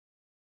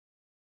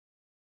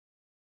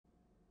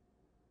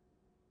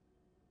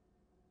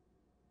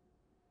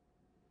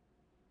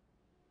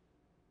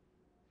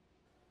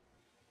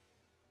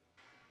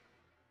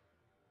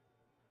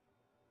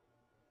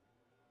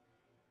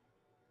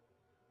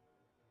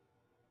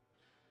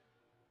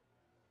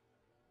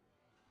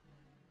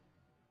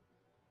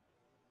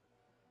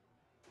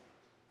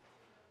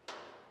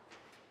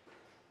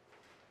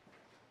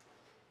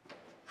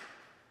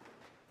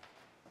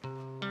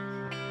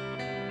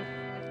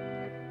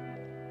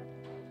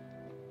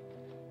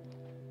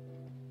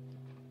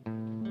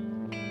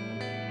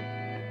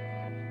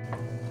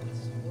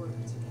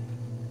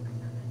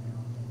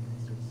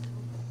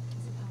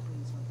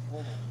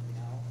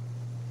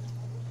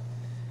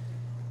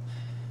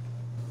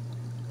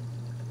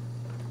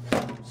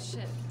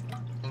Shit.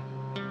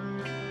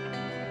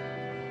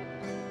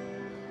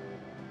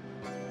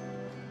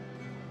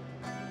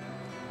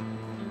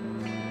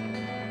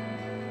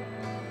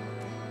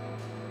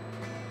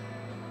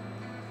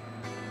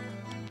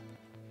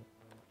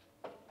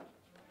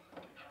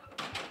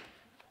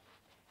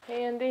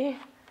 Hey Andy,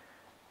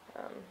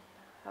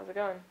 how's it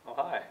going? Oh,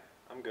 hi.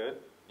 I'm good.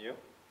 You?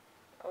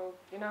 Oh,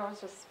 you know,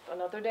 it's just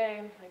another day,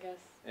 I guess.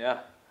 Yeah,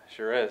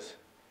 sure is.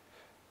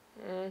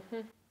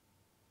 Mm-hmm.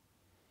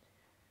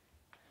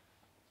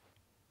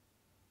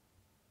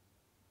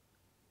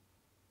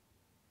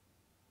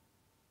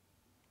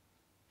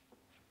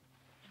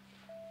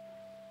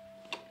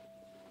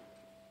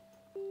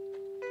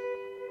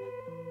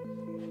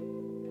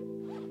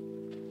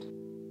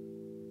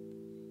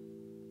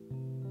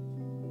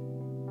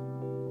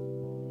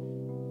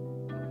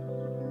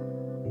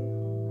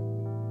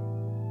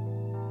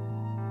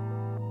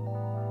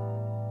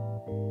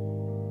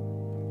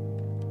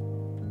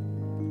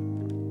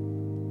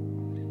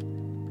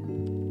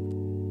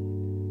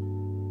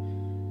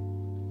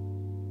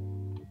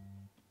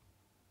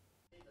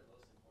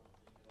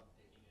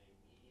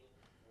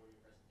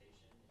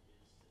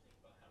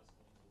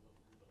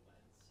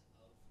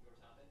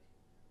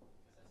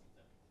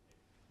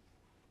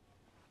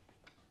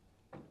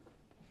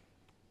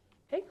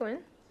 Hey, Gwen.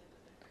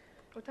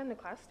 What time did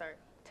class start?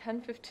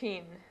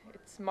 10:15.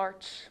 It's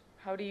March.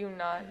 How do you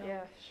not know?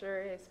 Yeah,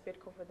 sure is. Bit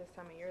cool for this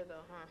time of year,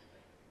 though, huh?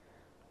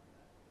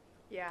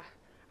 Yeah,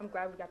 I'm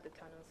glad we got the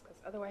tunnels, because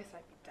otherwise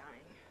I'd be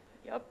dying.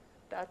 Yep,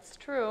 that's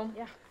true.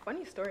 Yeah,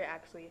 funny story,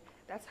 actually.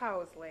 That's how I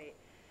was late.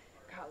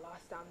 Got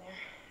lost down there.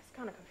 It's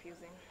kind of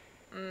confusing.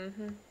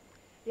 Mm-hmm.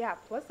 Yeah,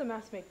 plus the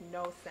maps make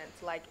no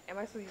sense. Like, am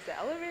I supposed to use the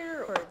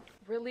elevator, or...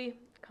 Really?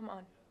 Come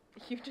on.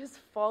 You just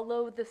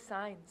follow the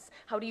signs.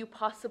 How do you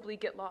possibly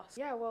get lost?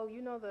 Yeah, well,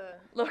 you know the...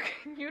 Look,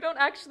 you don't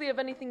actually have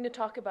anything to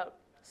talk about.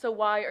 So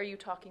why are you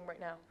talking right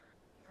now?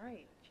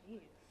 Right, jeez.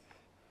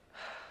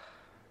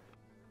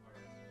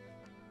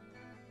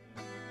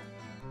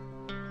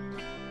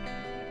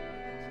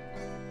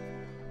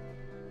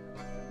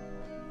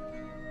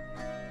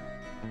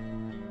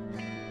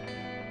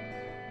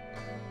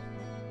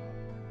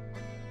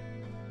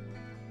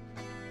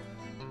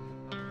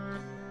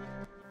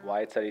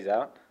 Wyatt said he's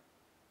out?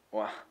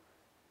 Well,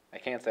 I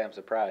can't say I'm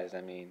surprised. I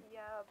mean...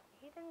 Yeah,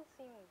 he didn't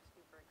seem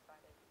super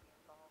excited to be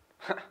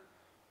involved.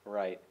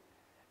 Right.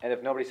 And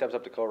if nobody steps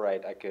up to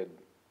co-write, I could,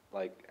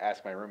 like,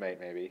 ask my roommate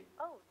maybe.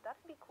 Oh,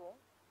 that'd be cool.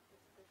 Is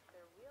this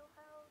their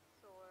wheelhouse,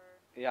 or...?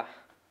 Yeah,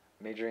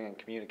 majoring in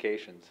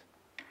communications.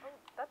 Oh,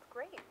 that's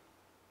great.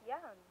 Yeah,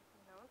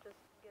 just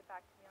get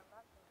back to me on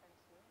that sometime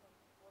soon, and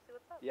we'll see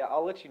what's up. Yeah,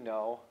 I'll let you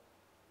know.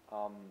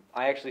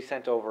 I actually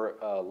sent over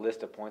a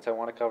list of points I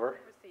want to cover.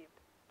 Received.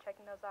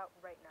 Checking those out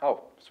right now.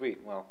 Oh, sweet.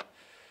 Well,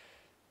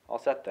 all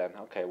set then.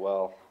 Okay,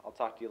 well, I'll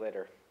talk to you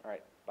later. All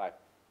right, bye.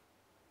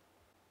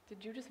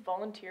 Did you just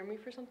volunteer me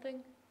for something?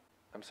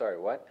 I'm sorry,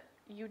 what?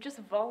 You just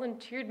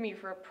volunteered me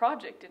for a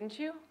project, didn't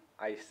you?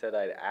 I said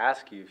I'd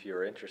ask you if you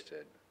were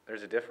interested.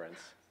 There's a difference.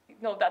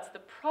 No, that's the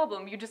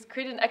problem. You just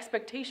created an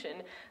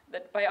expectation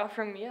that by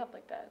offering me up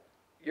like that.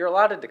 You're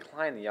allowed to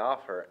decline the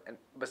offer, and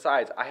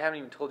besides, I haven't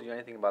even told you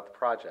anything about the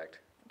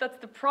project. That's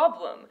the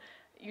problem.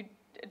 You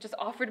just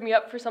offered me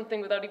up for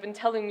something without even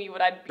telling me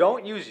what I'd be.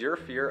 Don't use your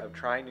fear of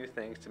trying new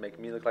things to make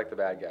me look like the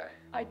bad guy.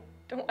 I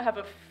don't have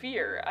a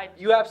fear.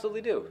 You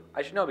absolutely do.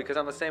 I should know because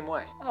I'm the same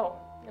way. Oh,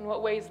 in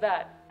what way is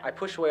that? I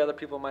push away other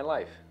people in my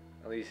life,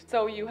 at least.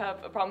 So you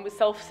have a problem with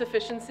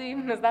self-sufficiency?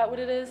 Is that what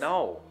it is?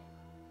 No.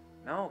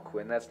 No,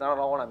 Quinn, that's not at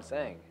all what I'm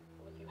saying.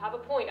 Well, if you have a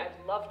point, I'd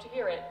love to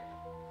hear it.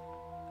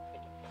 Are you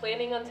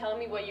planning on telling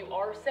me what you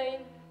are saying?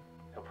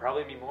 It'll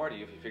probably mean more to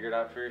you if you figure it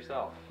out for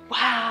yourself.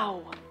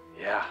 Wow!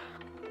 Yeah.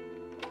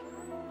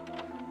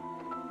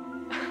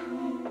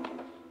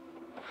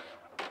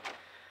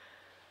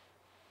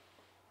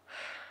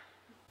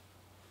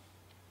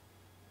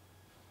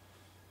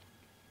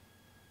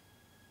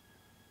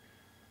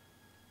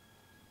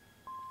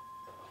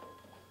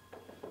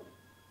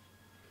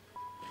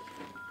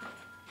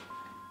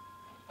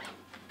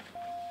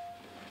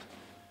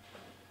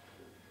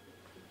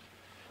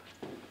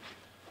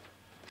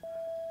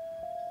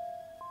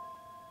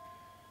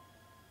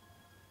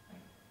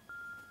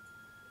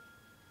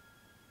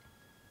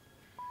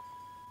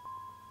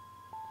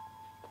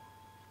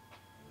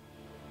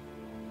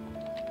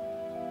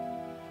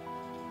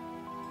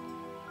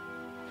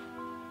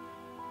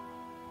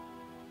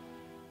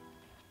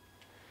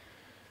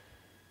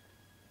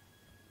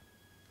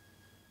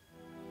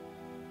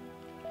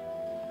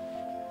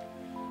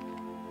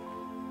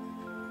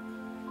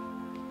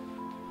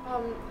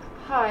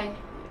 Hi.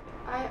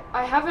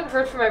 I haven't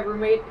heard from my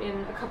roommate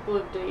in a couple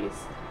of days.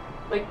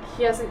 Like,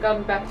 he hasn't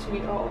gotten back to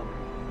me at all.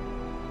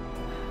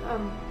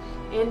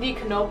 Andy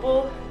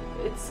Knoebel.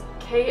 It's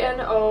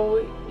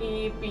Knoebel.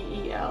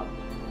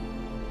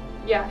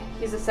 Yeah,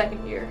 he's a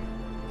second year.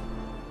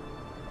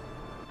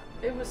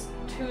 It was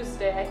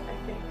Tuesday, I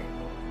think.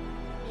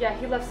 Yeah,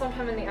 he left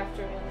sometime in the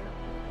afternoon.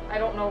 I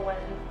don't know when.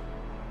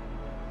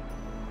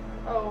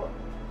 Oh,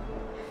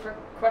 for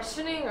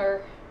questioning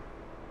or...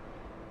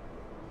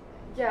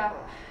 Yeah,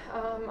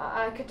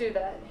 I could do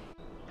that.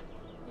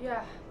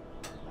 Yeah,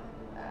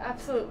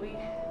 absolutely.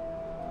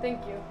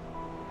 Thank you.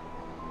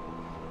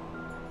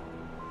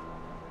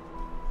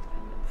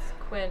 It's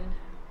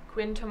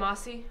Quinn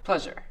Tomasi.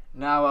 Pleasure.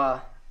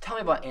 Now, tell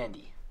me about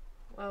Andy.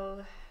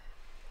 Well,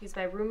 he's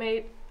my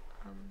roommate.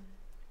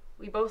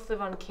 We both live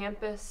on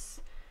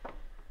campus.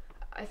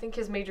 I think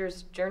his major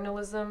is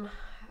journalism.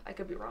 I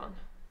could be wrong.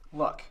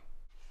 Look,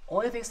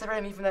 only thing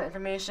separating me from that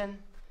information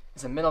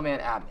is a middleman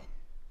admin.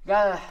 You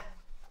gotta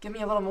give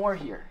me a little more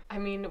here. I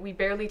mean, we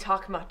barely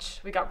talk much.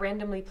 We got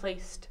randomly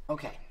placed.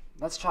 Okay,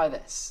 let's try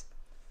this.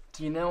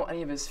 Do you know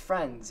any of his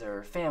friends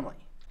or family?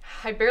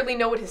 I barely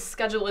know what his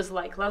schedule is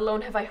like, let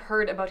alone have I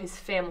heard about his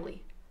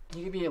family.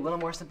 Can you be a little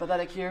more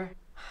sympathetic here?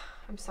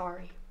 I'm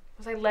sorry.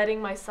 Was I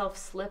letting myself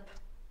slip?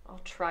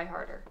 I'll try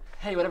harder.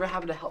 Hey, whatever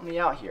happened to help me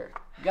out here?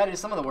 You gotta do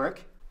some of the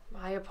work.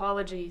 My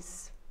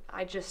apologies.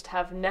 I just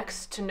have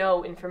next to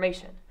no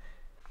information.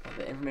 But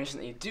the information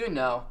that you do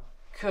know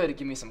could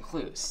give me some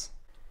clues.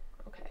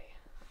 Okay.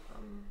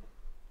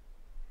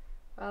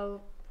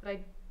 Well, what I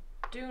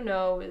do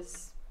know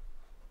is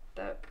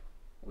that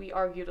we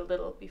argued a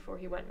little before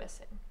he went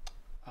missing.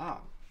 Oh,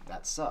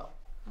 that's so.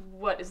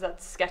 What, is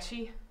that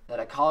sketchy? That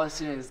a college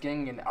student is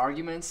getting in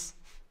arguments?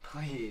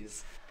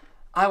 Please.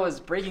 I was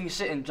breaking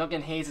shit in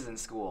drunken hazes in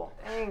school.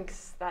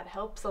 Thanks, that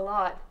helps a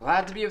lot.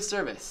 Glad to be of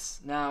service.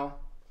 Now,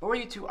 what were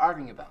you two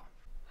arguing about?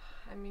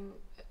 I mean,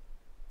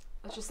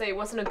 let's just say it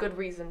wasn't a good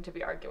reason to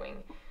be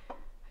arguing. I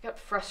got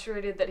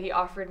frustrated that he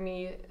offered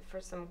me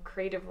for some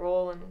creative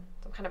role in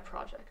some kind of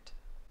project.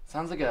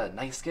 Sounds like a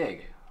nice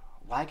gig.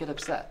 Why get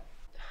upset?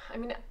 I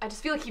mean, I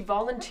just feel like he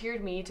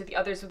volunteered me to the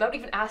others without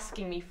even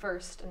asking me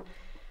first, and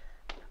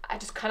I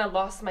just kind of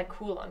lost my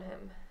cool on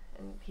him.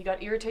 And he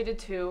got irritated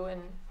too,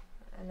 and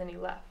then he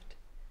left.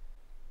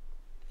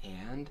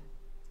 And?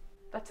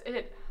 That's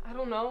it. I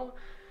don't know.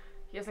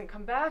 He hasn't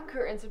come back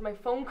or answered my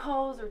phone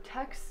calls or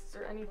texts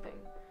or anything.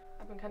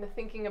 I've been kind of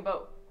thinking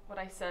about what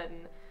I said,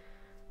 and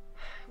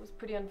it was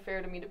pretty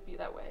unfair to me to be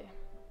that way.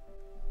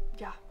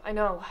 Yeah, I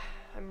know.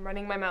 I'm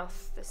running my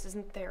mouth. This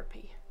isn't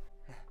therapy.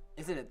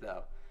 Isn't it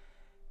though?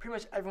 Pretty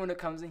much everyone who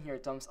comes in here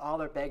dumps all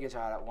their baggage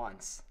out at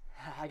once.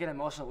 I get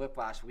emotional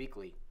whiplash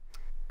weekly.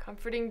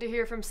 Comforting to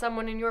hear from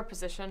someone in your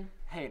position.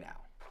 Hey now.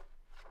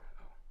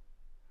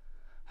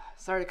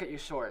 Sorry to cut you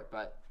short,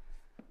 but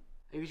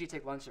I usually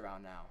take lunch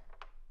around now.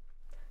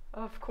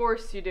 Of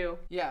course you do.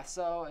 Yeah,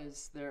 so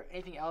is there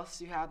anything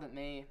else you have that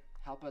may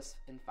help us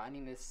in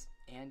finding this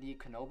Andy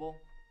Knoble?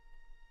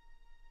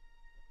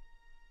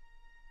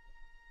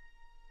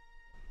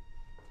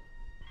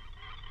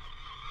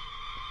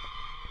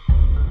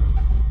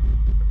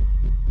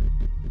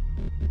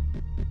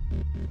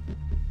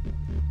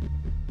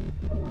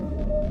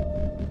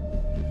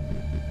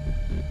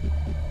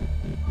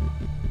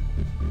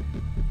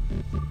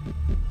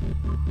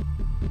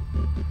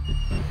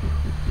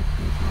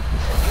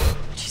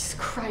 Jesus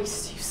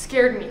Christ, you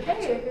scared me.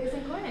 Hey, Faith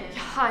and Quinn. Yeah,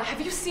 hi, have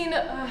you seen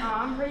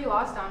I'm pretty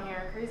lost down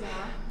here. Crazy,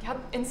 huh?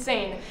 Yep,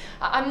 insane.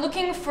 I'm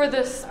looking for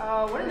this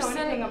Wouldn't know person.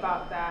 anything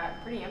about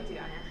that. Pretty empty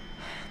down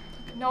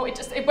here. No,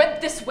 it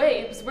went this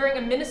way. It was wearing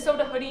a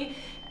Minnesota hoodie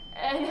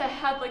and it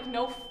had like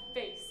no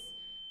face.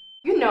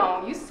 You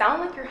know, you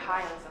sound like you're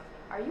high on something.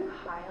 Are you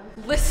high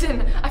on?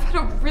 Listen, I've had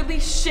a really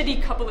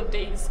shitty couple of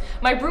days.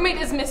 My roommate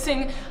is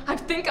missing, I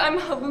think I'm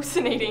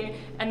hallucinating,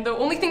 and the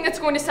only thing that's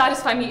going to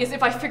satisfy me is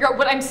if I figure out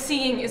what I'm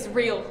seeing is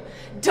real.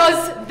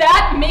 Does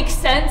that make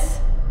sense?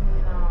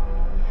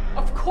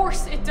 No. Of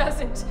course it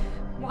doesn't.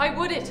 Why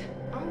would it?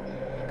 I'm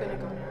gonna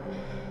go now.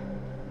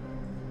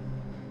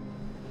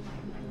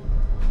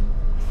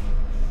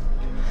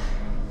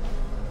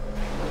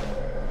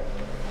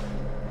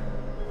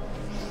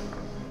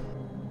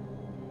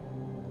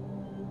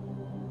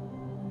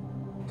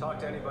 Talk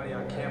to anybody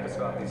on campus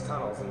about these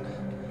tunnels and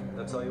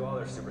they'll tell you all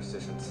their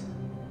superstitions.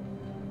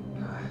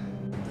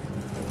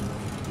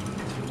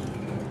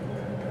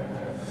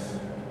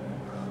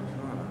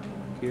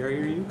 Carry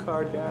your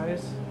U-card,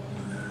 guys.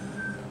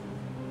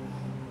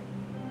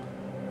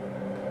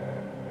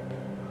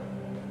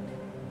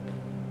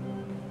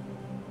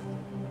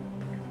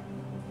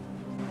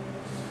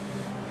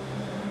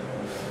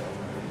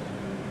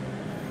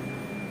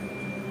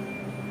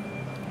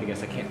 I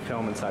guess I can't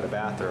film inside a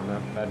bathroom.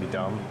 That'd be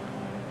dumb.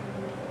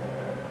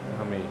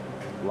 How many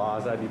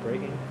laws I'd be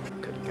breaking?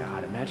 Good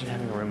God, imagine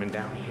having a room in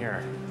down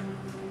here.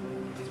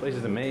 This place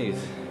is a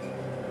maze.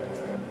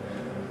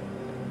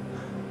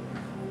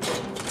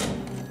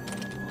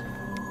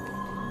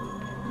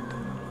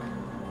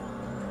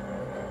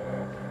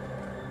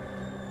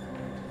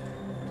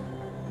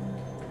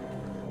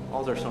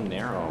 Walls are so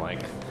narrow,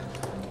 like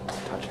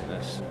touching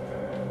this.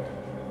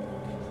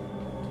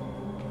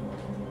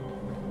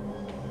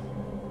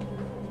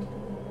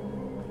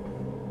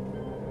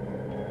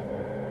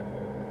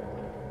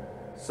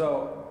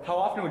 So, how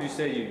often would you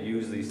say you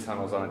use these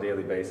tunnels on a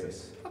daily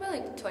basis? Probably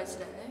like twice a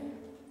day.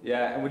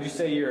 Yeah, and would you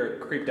say you're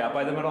creeped out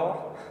by them at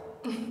all?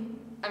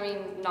 I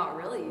mean, not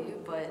really,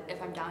 but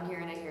if I'm down here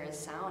and I hear a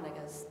sound, I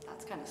guess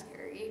that's kind of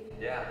scary.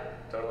 Yeah,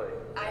 totally.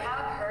 I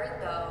have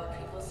heard though,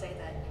 people say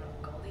that,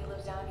 Goldie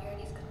lives down here and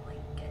he's gonna like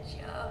get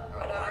you or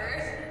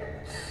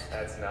whatever.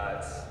 That's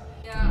nuts.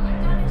 Yeah,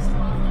 I'm down here so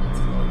often it's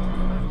hard to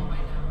get my phone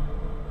right now.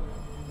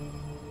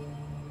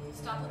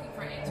 Stop looking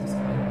for answers,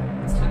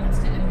 Quinn. This happens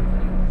to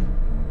everybody.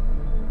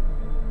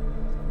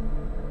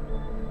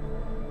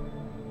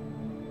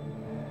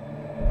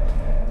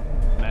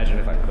 Imagine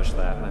if I pushed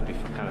that. That'd be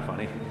kind of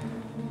funny.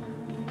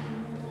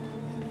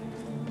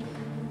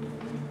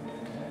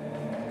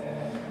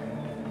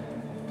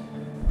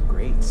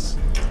 Great.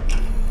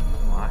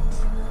 What?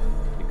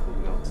 Be cool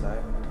to go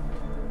inside.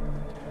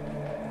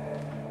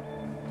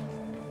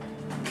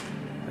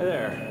 Hey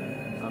there.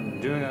 I'm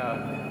doing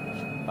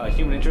a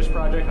human interest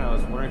project, and I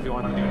was wondering if you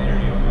wanted to do an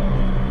interview.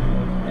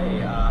 Hey,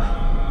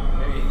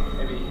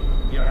 maybe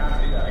you don't have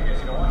to do that. I guess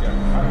you don't want to. All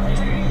right.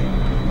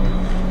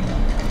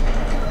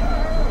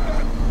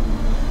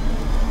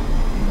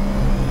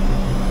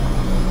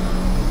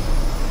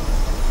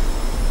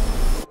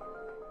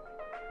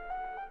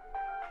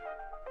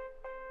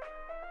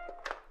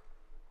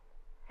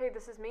 Hey,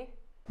 this is me.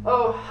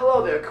 Oh,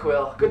 hello there,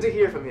 Quill. Good to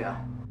hear from you.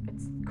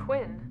 It's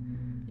Quinn.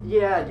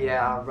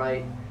 Yeah,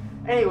 right.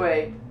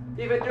 Anyway,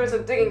 you've been doing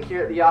some digging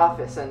here at the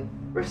office, and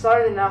we're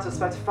starting to now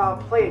suspect foul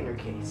play in your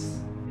case.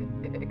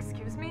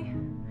 Excuse me?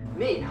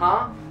 Neat,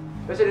 huh?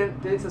 Bet you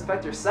didn't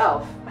suspect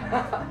yourself.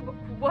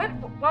 What?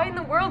 Why in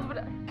the world would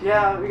I?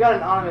 Yeah, we got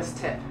an anonymous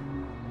tip.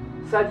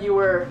 Said you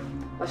were,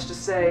 let's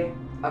just say,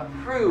 a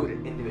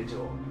prude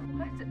individual.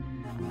 What?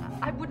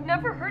 I would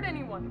never hurt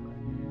anyone.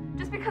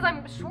 Just because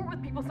I'm short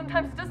with people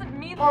sometimes doesn't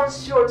mean.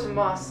 Monsieur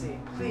Tomasi,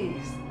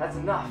 please, that's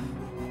enough.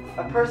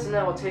 A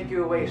personnel will take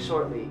you away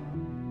shortly.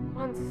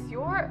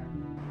 Monsieur?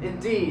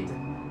 Indeed.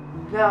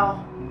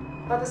 Now,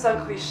 not to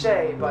sound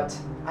cliche, but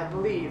I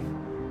believe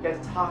you have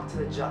to talk to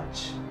the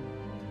judge.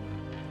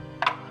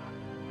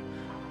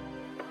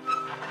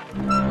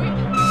 Wait,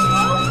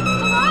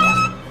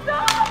 hello?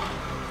 Stop!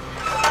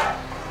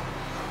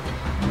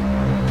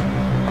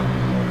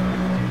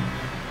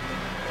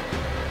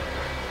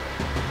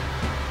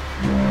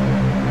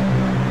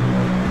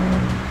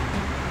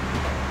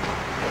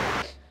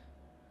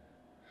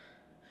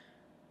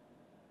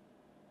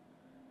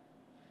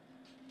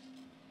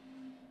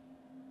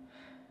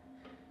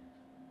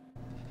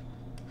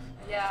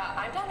 Yeah,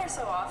 I'm down there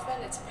so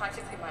often, it's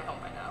practically my home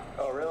by now.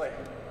 Oh, really?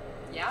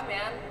 Yeah,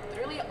 man.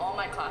 Literally all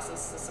my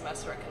classes this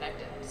semester are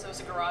connected. So it's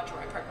a garage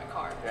where I park my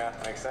car. Yeah,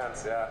 makes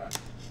sense, yeah.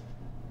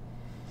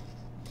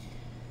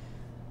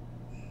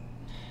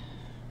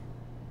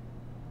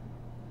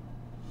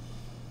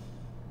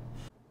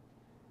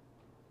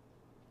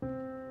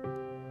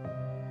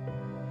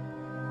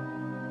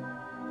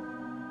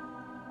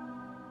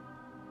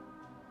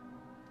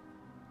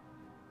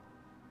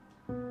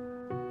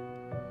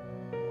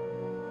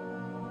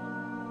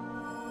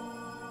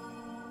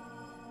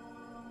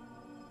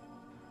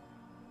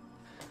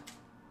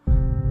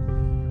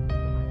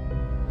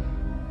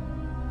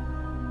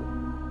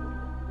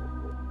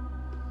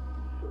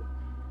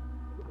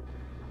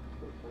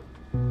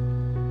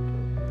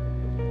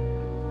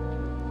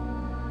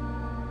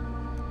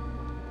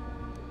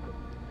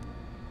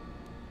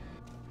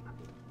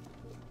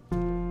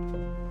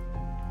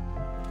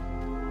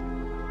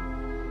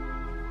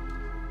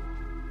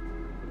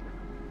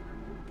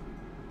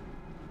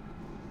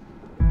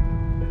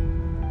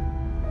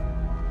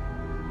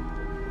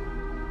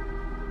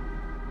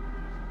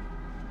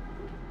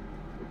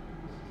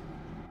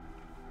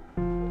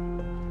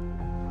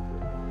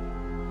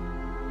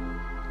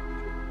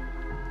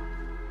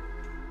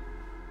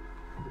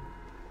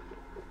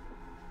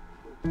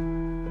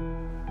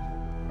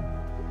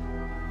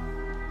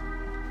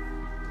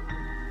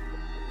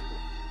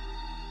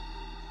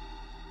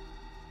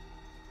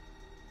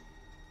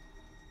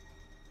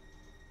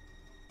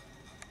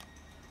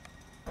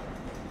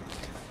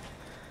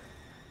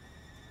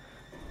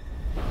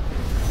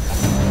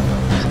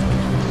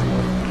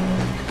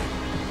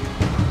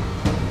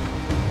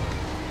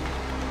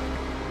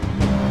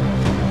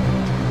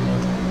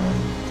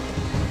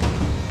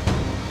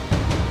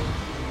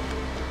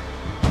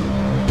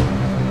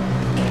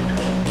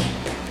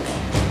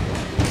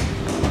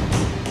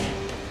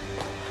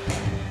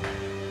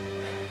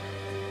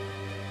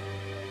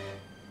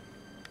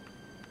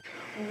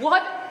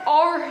 What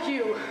are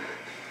you?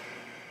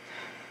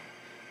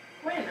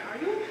 Quinn,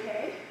 are you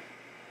okay?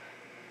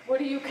 What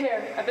do you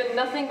care? I've been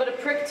nothing but a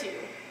prick to you.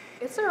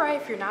 It's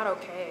alright if you're not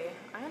okay.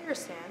 I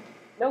understand.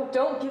 No,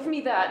 don't give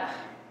me that.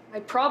 My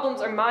problems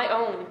are my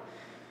own.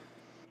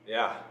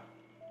 Yeah.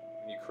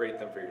 You create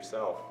them for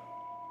yourself.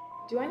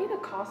 Do I need to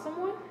call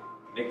someone?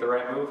 Make the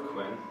right move,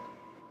 Quinn.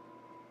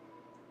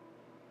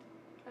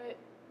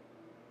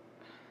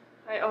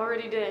 I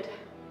already did.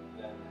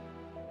 Then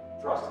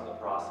trust in the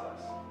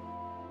process.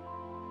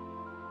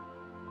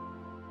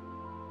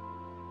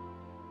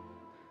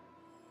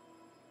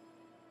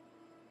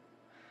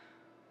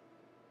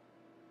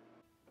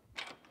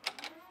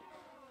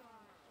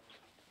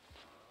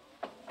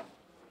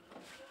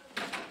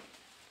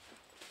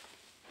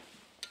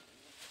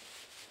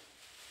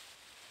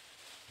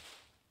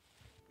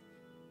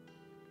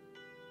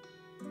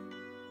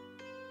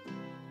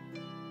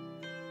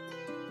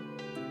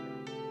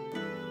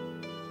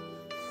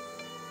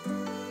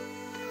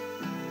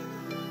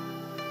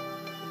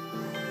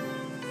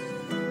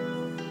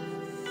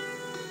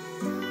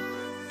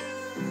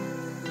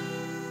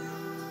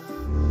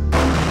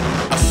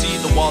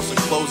 walls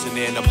are closing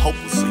in. I'm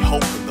hopelessly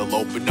hoping they'll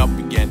open up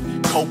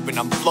again. Coping,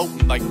 I'm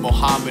floating like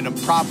Mohammed. I'm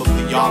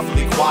probably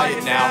awfully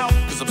quiet now,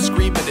 cause I'm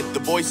screaming at the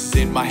voices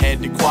in my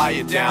head to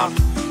quiet down.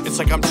 It's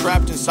like I'm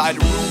trapped inside a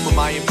room of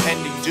my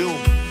impending doom.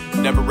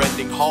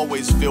 Never-ending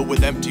hallways filled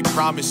with empty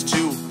promise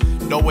too.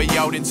 No way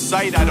out in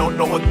sight, I don't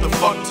know what the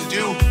fuck to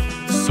do.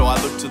 So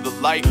I look to the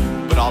light,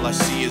 but all I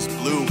see is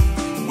blue,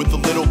 with a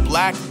little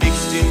black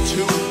mixed in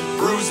too.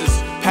 Bruises,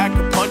 pack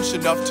a punch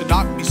enough to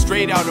knock me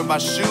straight out of my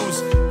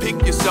shoes.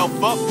 Pick yourself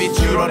up, bitch,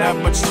 you don't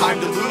have much time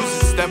to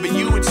lose. It's never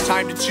you, it's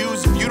time to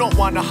choose. If you don't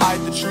want to hide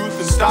the truth,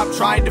 then stop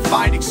trying to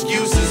find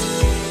excuses,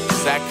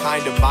 cause that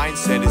kind of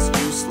mindset is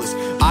useless.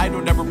 I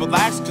don't ever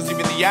relax, cause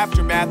even the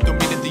aftermath don't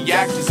mean that the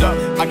act is up.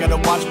 I gotta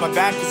watch my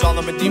back, cause all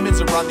of my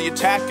demons are on the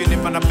attack. And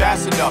if I'm not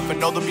fast enough, I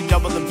know they'll be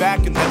doubling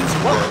back, and then it's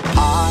work.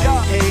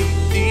 I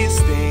hate these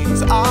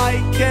things I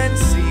can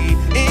see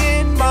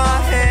in my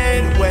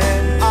head when